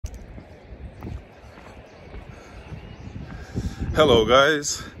Hello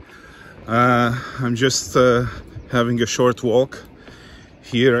guys, I'm just having a short walk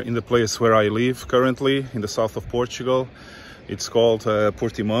here in the place where I live currently in the south of Portugal. It's called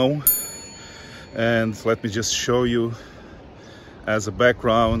Portimão, and let me just show you as a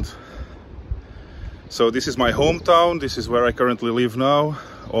background. So this is my hometown, this is where I currently live now,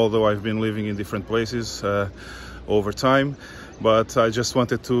 although I've been living in different places over time. But I just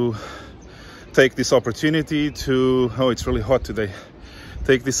wanted to take this opportunity to, it's really hot today,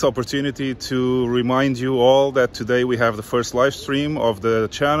 take this opportunity to remind you all that today we have the first live stream of the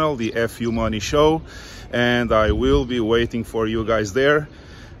channel, the FU Money Show, and I will be waiting for you guys there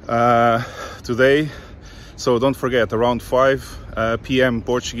today. So don't forget, around 5 p.m.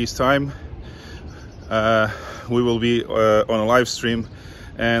 Portuguese time, we will be on a live stream,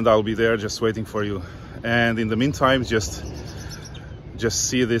 and I'll be there just waiting for you. And in the meantime, just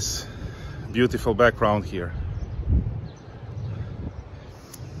see this beautiful background here.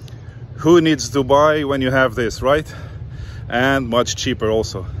 Who needs Dubai when you have this, right? And much cheaper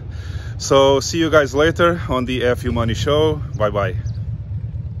also. So see you guys later on the FU Money Show. Bye bye.